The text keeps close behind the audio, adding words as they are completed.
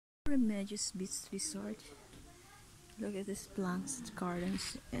Remedios Beach Resort. Look at these plants,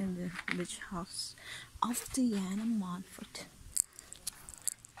 gardens, and the beach house of Donya, Montfort.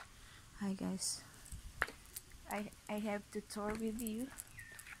 Hi guys, I have to tour with you.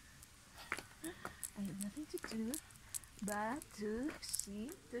 I have nothing to do but to see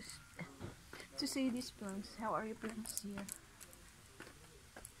these plants. How are your plants here?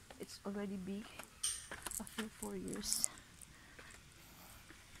 It's already big after 4 years.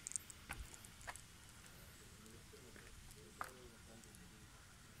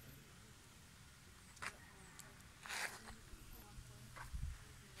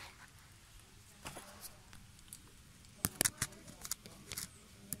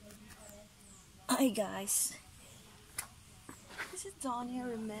 Hi guys, this is Donya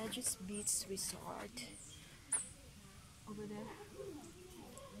Remedios Beach Resort. Over there,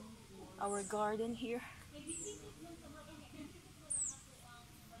 our garden here.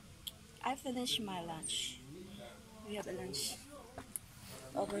 I finished my lunch. We have a lunch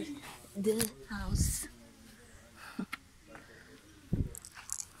over the house.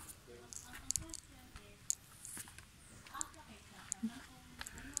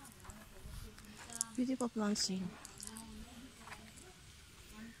 Beautiful plants here.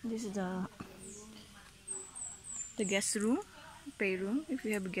 This is the guest room, pay room if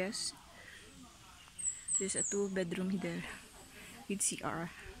you have guests. There's a 2-bedroom there with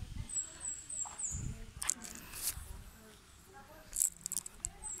CR.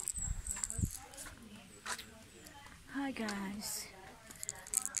 Hi guys,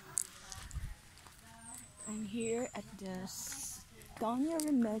 I'm here at the Donya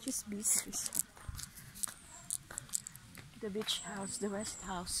Remedios Beach Resort. The beach house, the rest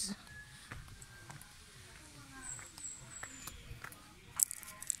house.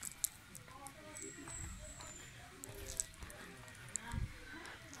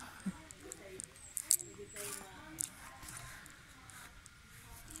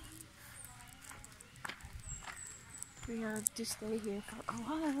 We have to stay here for a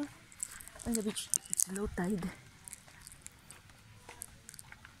while. And the beach, it's low tide.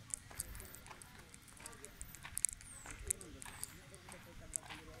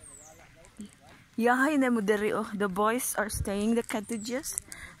 Yeah, the boys are staying the cottages.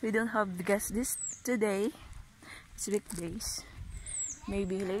 We don't have guests this today. It's weekdays.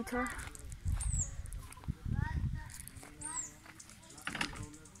 Maybe later.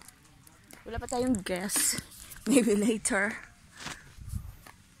 Wala pa tayong guests. Maybe later.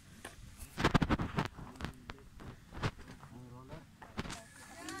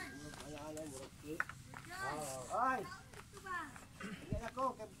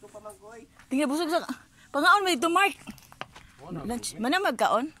 Tingnan busog sa pangaon may ito, Mark. Lunch. Mana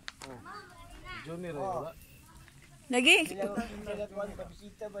magkaon? Lagi?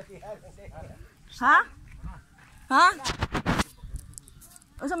 Ha? Ha?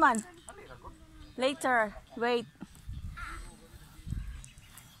 Usa man? Later. Wait.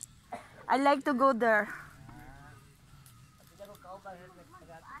 I like to go there.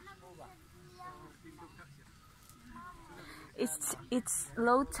 It's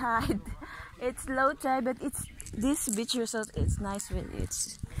low tide. It's low tide, but this beach resort is nice when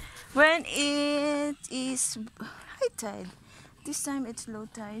it is high tide. This time it's low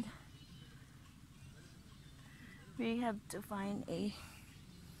tide. We have to find a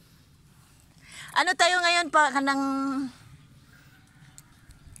ano tayo ngayon pa kanang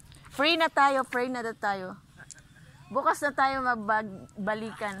free na tayo. Bukas na tayo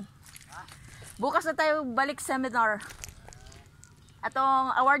magbalikan. Bukas na tayo balik seminar. Atong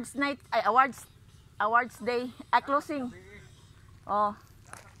awards night, ay awards day, closing. Oh.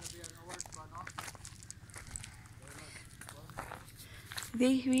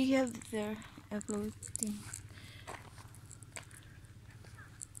 We have their floating.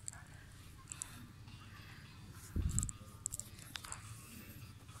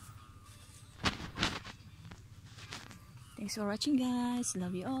 Thanks for watching guys.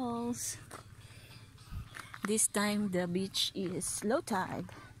 Love you all. This time the beach is low tide.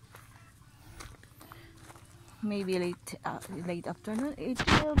 Maybe late afternoon it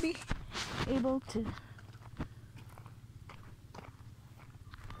will be able to.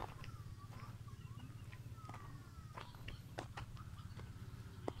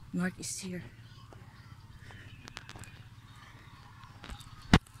 Mark is here.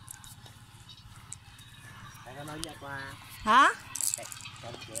 Ha?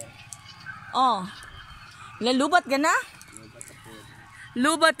 Oh. Lalubat ka na?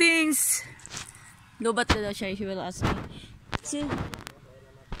 Lubatings! Lubat na daw siya, he will ask me. See?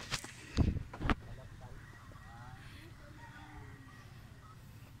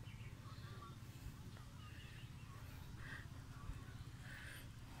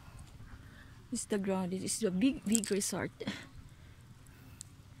 It's the ground. It is a big resort.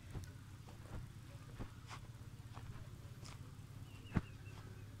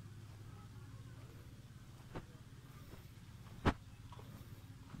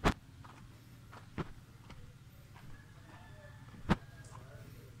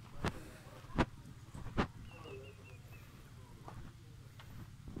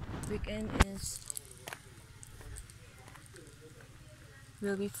 Weekend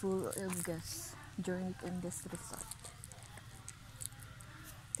will be full of guests during weekend guest resort.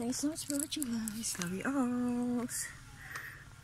 Thanks so much for watching, guys. Love you all.